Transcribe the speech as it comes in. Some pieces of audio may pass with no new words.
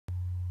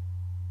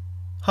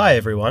Hi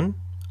everyone,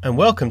 and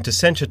welcome to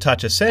Sencha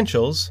Touch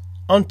Essentials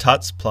on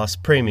Tuts Plus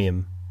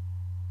Premium.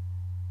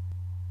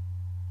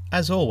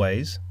 As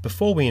always,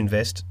 before we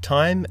invest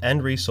time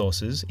and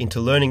resources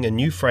into learning a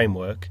new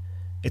framework,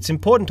 it's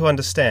important to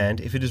understand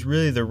if it is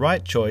really the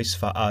right choice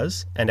for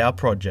us and our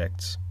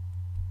projects.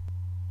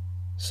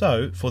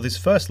 So, for this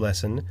first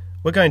lesson,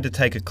 we're going to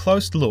take a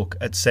close look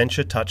at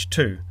Sencha Touch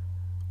 2.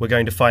 We're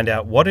going to find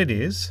out what it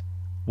is,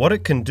 what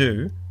it can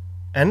do,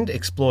 and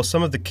explore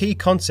some of the key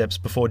concepts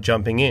before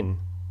jumping in.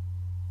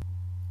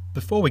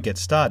 Before we get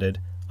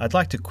started, I'd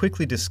like to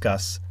quickly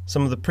discuss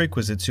some of the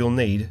prerequisites you'll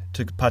need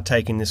to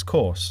partake in this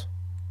course.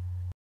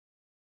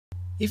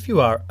 If you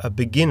are a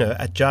beginner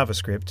at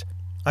JavaScript,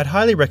 I'd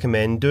highly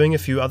recommend doing a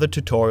few other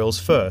tutorials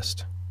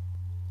first.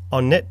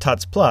 On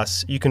NetTuts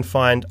Plus, you can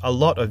find a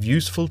lot of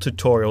useful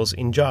tutorials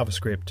in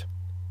JavaScript.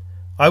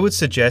 I would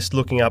suggest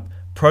looking up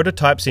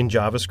prototypes in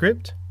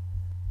JavaScript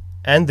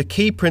and the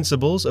key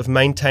principles of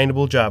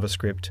maintainable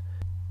JavaScript.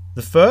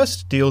 The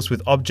first deals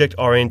with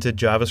object-oriented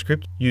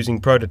JavaScript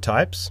using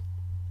prototypes,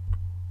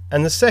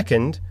 and the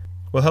second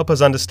will help us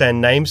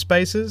understand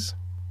namespaces,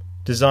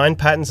 design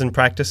patterns and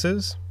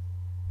practices,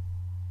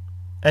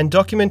 and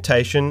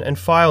documentation and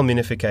file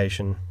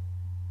minification,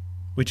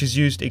 which is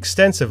used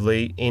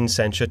extensively in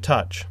Sencha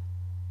Touch.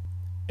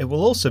 It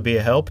will also be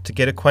a help to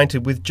get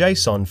acquainted with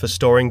JSON for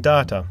storing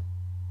data.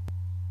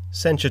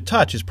 Sencha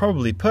Touch is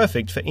probably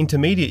perfect for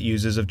intermediate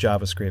users of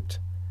JavaScript.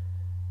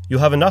 You'll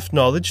have enough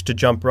knowledge to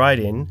jump right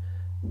in,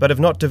 but have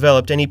not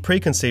developed any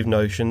preconceived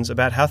notions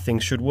about how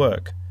things should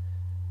work.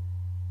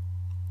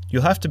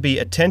 You'll have to be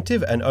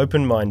attentive and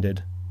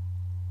open-minded.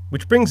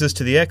 Which brings us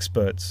to the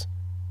experts.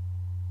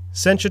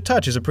 Sencha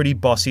Touch is a pretty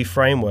bossy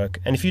framework,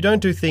 and if you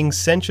don't do things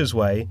Sencha's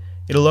way,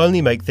 it'll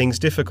only make things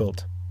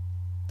difficult.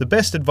 The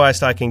best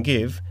advice I can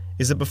give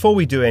is that before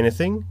we do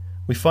anything,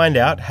 we find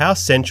out how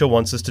Sencha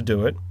wants us to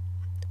do it,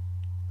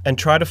 and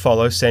try to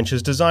follow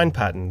Sencha's design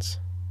patterns.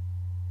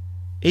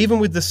 Even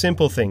with the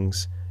simple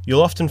things,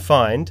 you'll often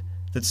find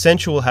that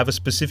Sencha will have a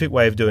specific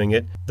way of doing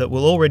it that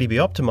will already be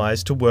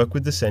optimized to work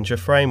with the Sencha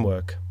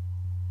framework.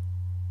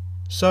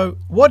 So,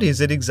 what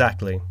is it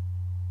exactly?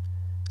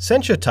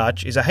 Sencha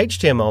Touch is a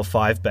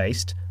HTML5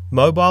 based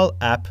mobile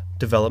app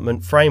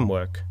development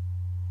framework.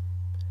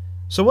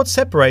 So what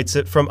separates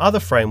it from other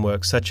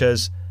frameworks such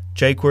as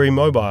jQuery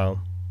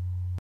Mobile?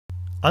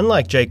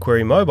 Unlike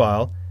jQuery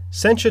Mobile,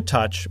 Sencha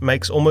Touch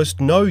makes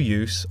almost no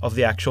use of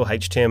the actual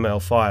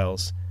HTML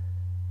files.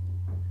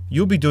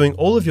 You'll be doing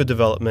all of your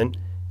development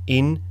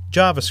in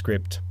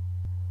JavaScript.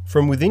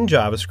 From within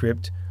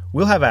JavaScript,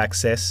 we'll have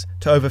access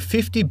to over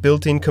 50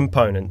 built-in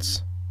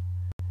components.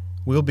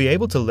 We'll be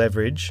able to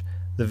leverage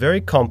the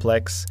very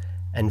complex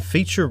and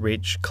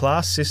feature-rich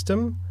class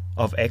system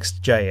of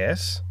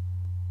Next.js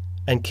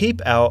and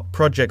keep our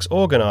projects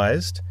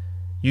organized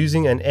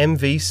using an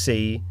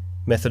MVC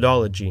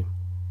methodology.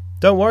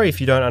 Don't worry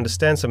if you don't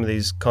understand some of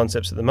these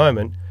concepts at the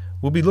moment.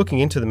 We'll be looking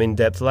into them in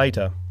depth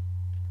later.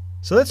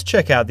 So let's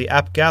check out the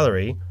app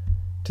gallery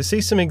to see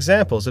some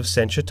examples of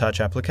Sencha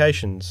Touch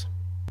applications.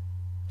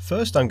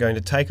 First, I'm going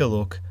to take a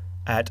look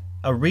at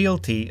a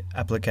realty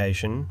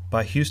application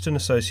by Houston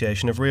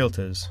Association of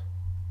Realtors.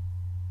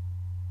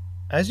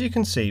 As you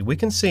can see, we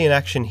can see in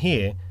action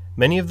here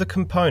many of the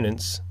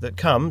components that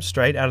come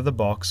straight out of the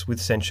box with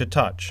Sencha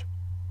Touch.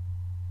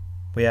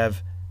 We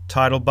have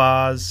title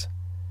bars,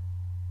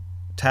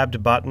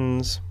 tabbed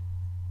buttons,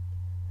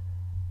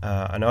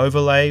 an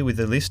overlay with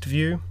a list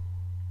view,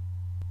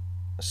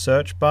 a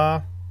search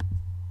bar.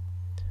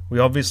 We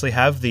obviously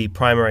have the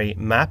primary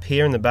map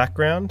here in the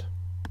background.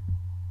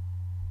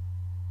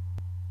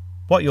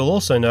 What you'll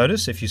also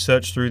notice if you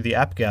search through the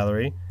app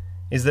gallery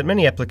is that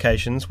many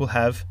applications will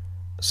have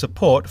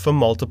support for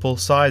multiple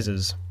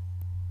sizes.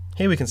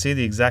 Here we can see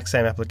the exact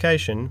same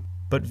application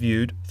but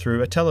viewed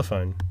through a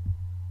telephone.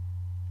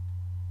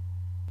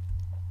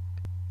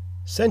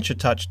 Sencha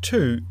Touch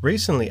 2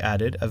 recently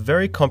added a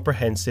very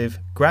comprehensive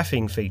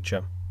graphing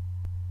feature.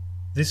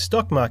 This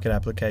stock market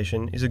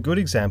application is a good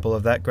example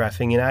of that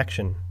graphing in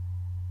action.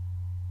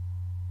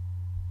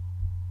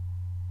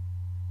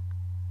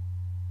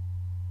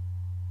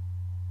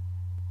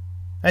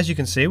 As you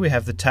can see, we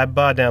have the tab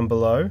bar down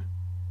below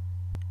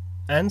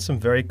and some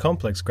very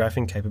complex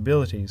graphing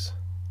capabilities.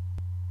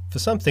 For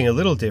something a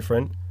little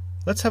different,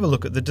 let's have a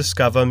look at the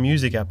Discover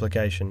Music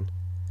application.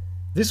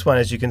 This one,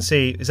 as you can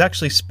see, is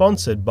actually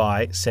sponsored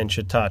by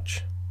Sencha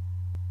Touch.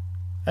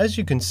 As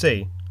you can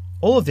see,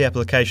 all of the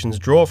applications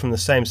draw from the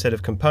same set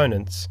of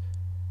components,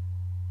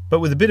 but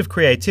with a bit of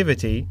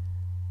creativity,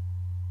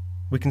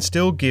 we can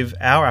still give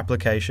our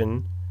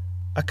application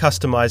a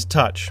customized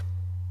touch.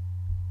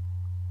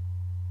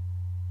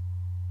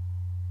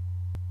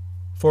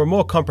 For a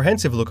more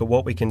comprehensive look at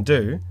what we can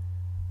do,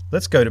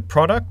 let's go to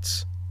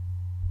Products,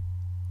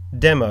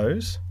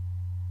 Demos,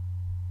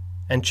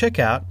 and check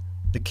out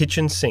the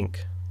kitchen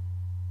sink.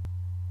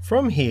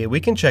 From here we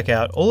can check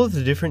out all of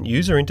the different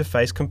user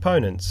interface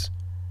components,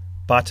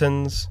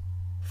 buttons,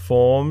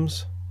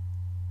 forms,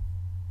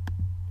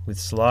 with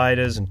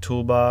sliders and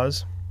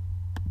toolbars,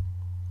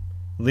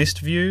 list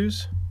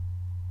views,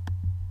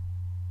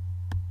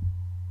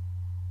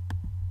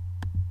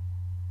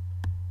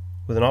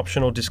 with an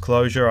optional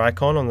disclosure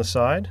icon on the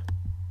side.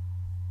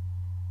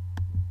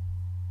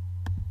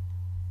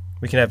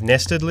 We can have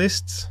nested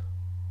lists.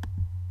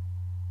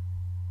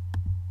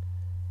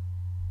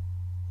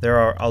 There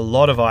are a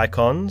lot of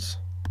icons.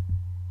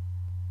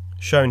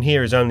 Shown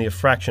here is only a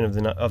fraction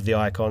of the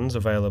icons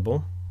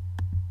available.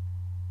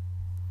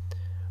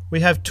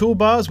 We have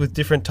toolbars with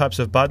different types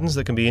of buttons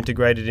that can be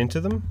integrated into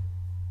them.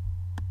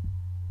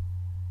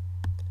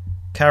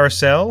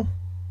 Carousel.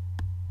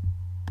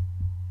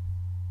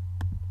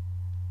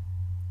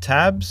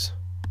 Tabs,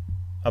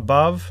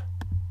 above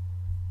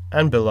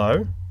and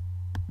below.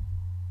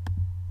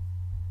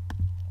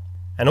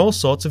 And all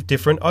sorts of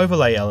different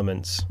overlay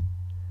elements.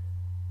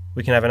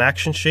 We can have an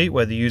action sheet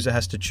where the user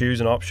has to choose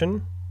an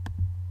option,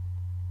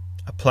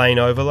 a plain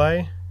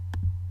overlay,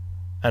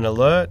 an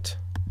alert,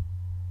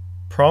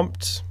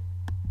 prompts,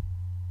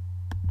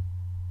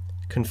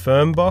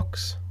 confirm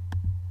box,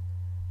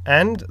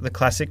 and the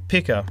classic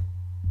picker.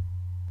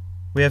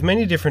 We have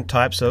many different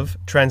types of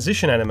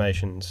transition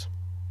animations.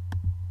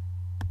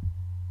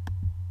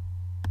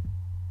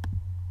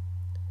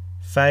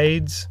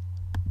 Fades,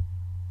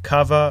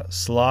 cover,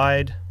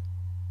 slide,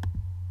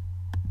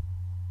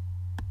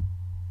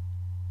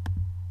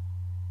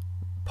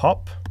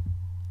 pop,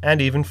 and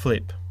even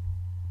flip.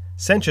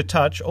 Sencha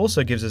Touch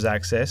also gives us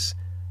access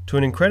to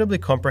an incredibly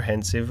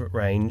comprehensive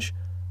range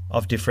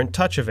of different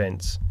touch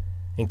events,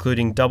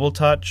 including double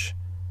touch,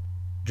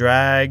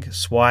 drag,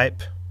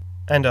 swipe,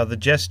 and other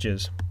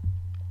gestures.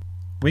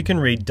 We can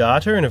read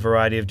data in a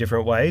variety of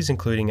different ways,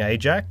 including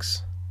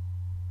AJAX.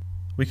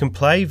 We can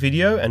play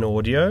video and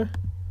audio.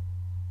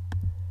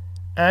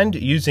 And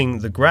using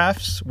the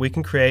graphs, we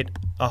can create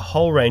a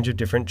whole range of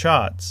different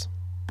charts.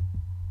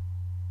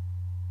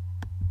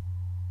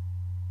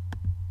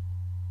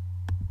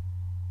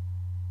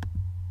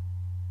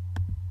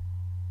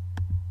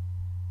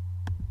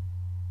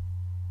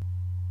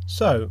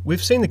 So,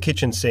 we've seen the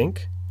kitchen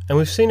sink, and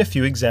we've seen a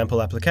few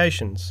example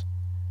applications.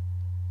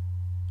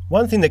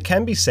 One thing that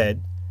can be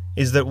said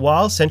is that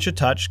while Sencha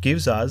Touch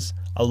gives us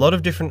a lot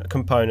of different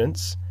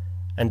components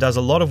and does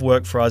a lot of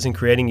work for us in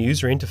creating a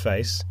user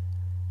interface,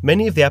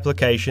 many of the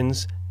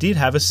applications did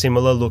have a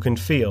similar look and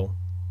feel.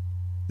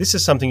 This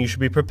is something you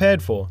should be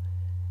prepared for.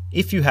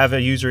 If you have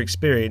a user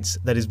experience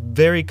that is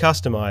very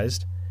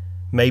customized,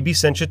 maybe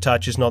Sencha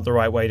Touch is not the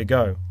right way to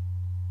go.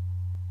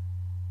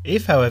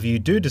 If, however, you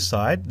do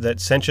decide that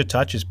Sencha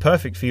Touch is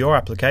perfect for your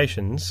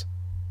applications,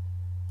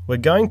 we're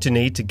going to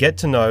need to get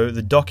to know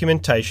the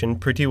documentation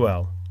pretty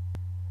well.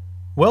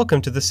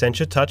 Welcome to the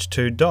Sencha Touch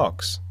 2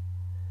 docs.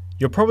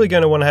 You're probably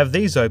going to want to have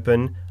these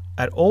open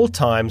at all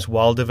times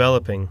while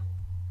developing.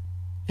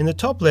 In the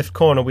top left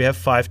corner we have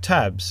 5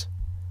 tabs.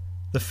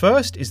 The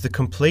first is the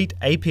complete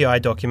API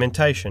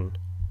documentation.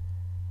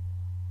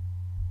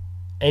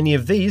 Any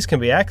of these can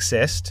be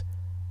accessed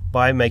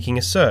by making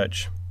a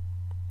search.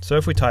 So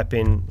if we type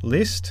in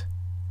list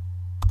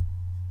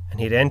and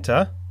hit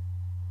enter,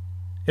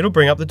 it'll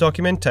bring up the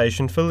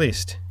documentation for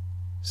list,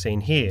 seen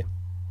here.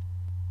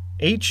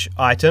 Each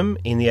item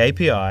in the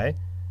API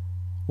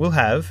will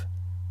have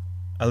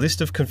a list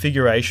of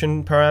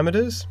configuration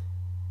parameters,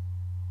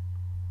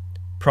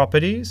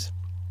 properties,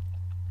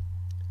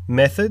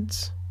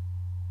 methods,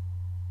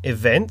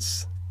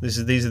 events,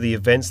 these are the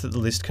events that the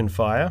list can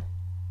fire,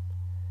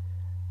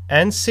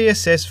 and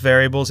CSS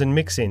variables and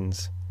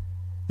mix-ins.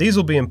 These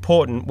will be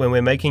important when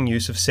we're making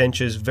use of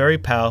Sencha's very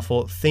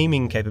powerful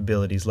theming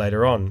capabilities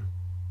later on.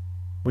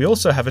 We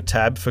also have a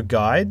tab for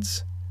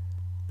guides.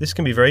 This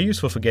can be very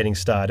useful for getting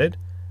started,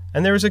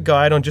 and there is a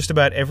guide on just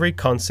about every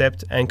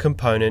concept and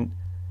component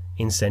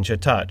in Sencha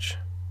Touch.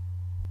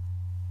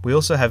 We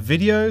also have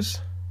videos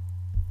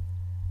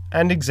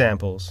and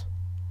examples.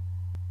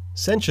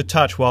 Sencha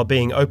Touch, while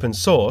being open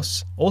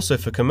source, also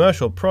for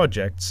commercial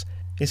projects,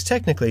 is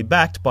technically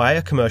backed by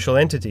a commercial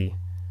entity.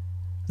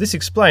 This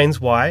explains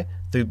why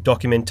the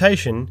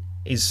documentation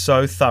is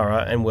so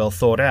thorough and well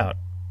thought out.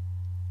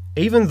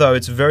 Even though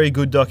it's very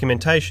good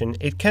documentation,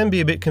 it can be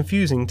a bit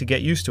confusing to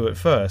get used to at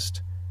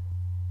first.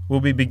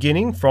 We'll be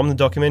beginning from the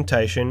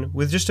documentation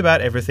with just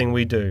about everything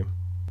we do.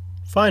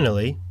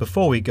 Finally,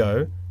 before we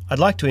go, I'd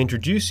like to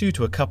introduce you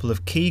to a couple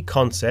of key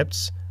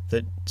concepts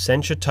that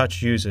Sencha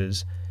Touch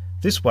uses.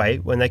 This way,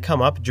 when they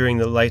come up during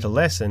the later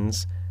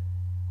lessons,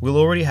 we'll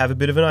already have a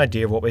bit of an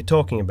idea of what we're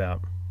talking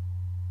about.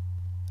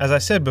 As I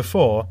said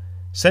before,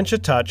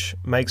 Sencha Touch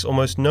makes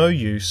almost no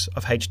use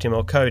of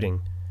HTML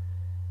coding.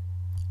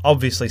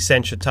 Obviously,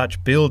 Sencha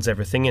Touch builds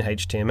everything in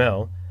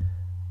HTML,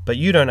 but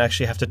you don't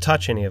actually have to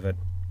touch any of it.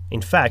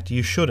 In fact,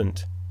 you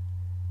shouldn't.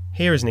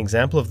 Here is an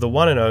example of the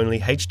one and only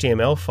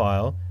HTML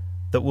file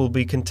that will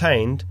be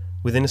contained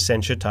within a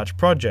Sencha Touch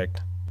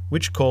project,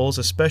 which calls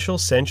a special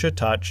Sencha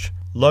Touch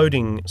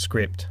loading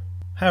script.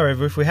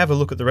 However, if we have a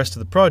look at the rest of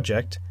the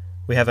project,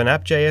 we have an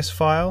app.js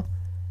file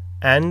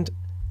and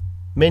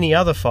many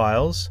other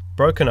files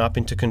broken up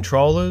into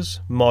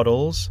controllers,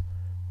 models,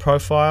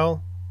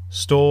 profile,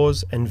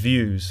 stores, and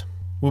views.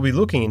 We'll be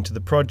looking into the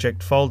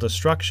project folder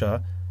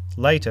structure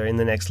later in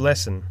the next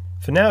lesson.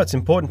 For now, it's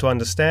important to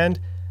understand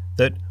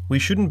that we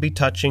shouldn't be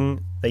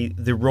touching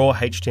the raw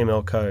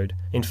HTML code.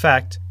 In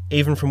fact,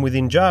 even from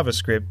within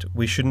JavaScript,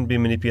 we shouldn't be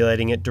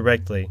manipulating it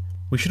directly.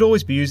 We should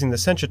always be using the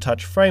Sencha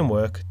Touch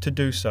framework to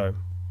do so.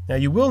 Now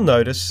you will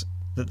notice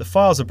that the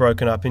files are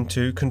broken up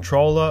into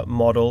controller,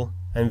 model,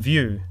 and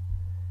view.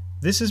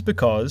 This is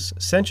because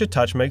Sencha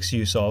Touch makes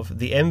use of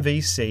the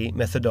MVC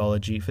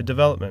methodology for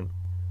development.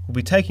 We'll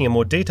be taking a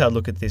more detailed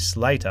look at this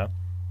later,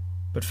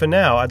 but for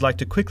now I'd like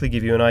to quickly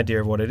give you an idea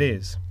of what it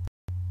is.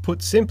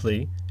 Put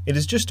simply, it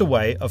is just a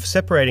way of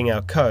separating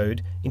our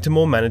code into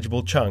more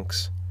manageable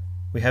chunks.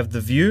 We have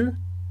the view,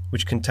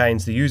 which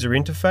contains the user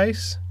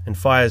interface and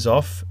fires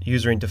off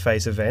user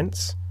interface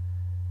events,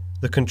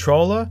 the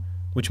controller,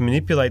 which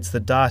manipulates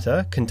the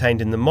data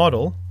contained in the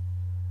model,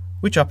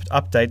 which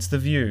updates the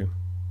view.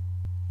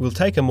 We'll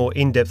take a more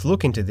in-depth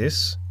look into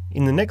this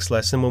in the next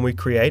lesson when we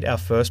create our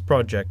first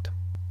project.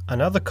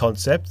 Another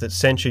concept that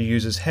Sencha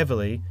uses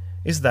heavily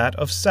is that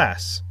of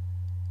Sass.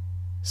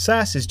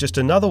 Sass is just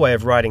another way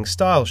of writing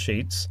style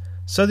sheets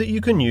so that you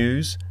can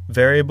use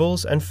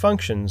variables and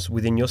functions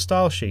within your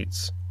style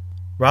sheets.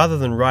 Rather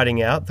than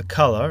writing out the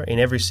color in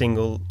every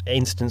single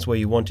instance where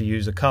you want to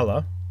use a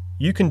color,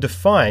 you can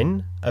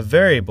define a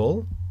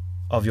variable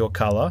of your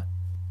color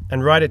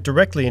and write it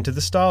directly into the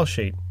style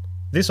sheet.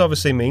 This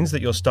obviously means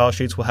that your style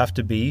sheets will have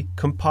to be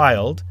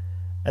compiled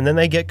and then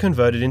they get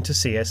converted into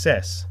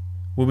CSS.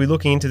 We'll be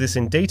looking into this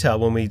in detail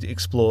when we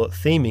explore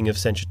theming of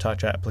Sencha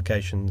Touch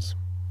applications.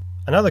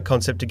 Another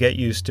concept to get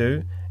used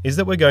to is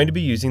that we're going to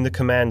be using the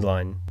command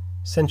line.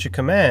 Sencha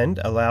command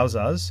allows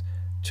us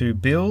to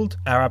build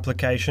our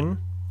application,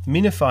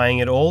 minifying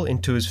it all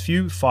into as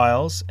few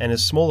files and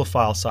as small a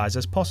file size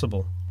as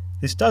possible.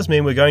 This does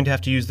mean we're going to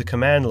have to use the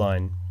command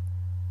line.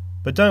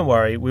 But don't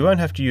worry, we won't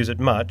have to use it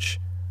much,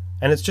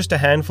 and it's just a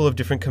handful of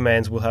different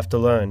commands we'll have to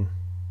learn.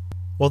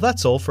 Well,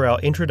 that's all for our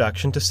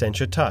introduction to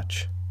Sencha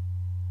Touch.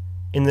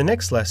 In the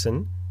next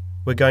lesson,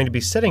 we're going to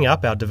be setting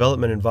up our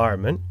development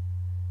environment,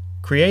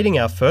 creating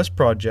our first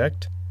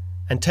project,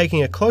 and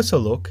taking a closer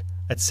look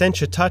at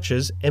Sencha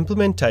Touch's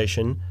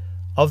implementation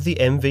of the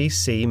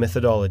MVC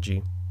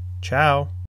methodology. Ciao!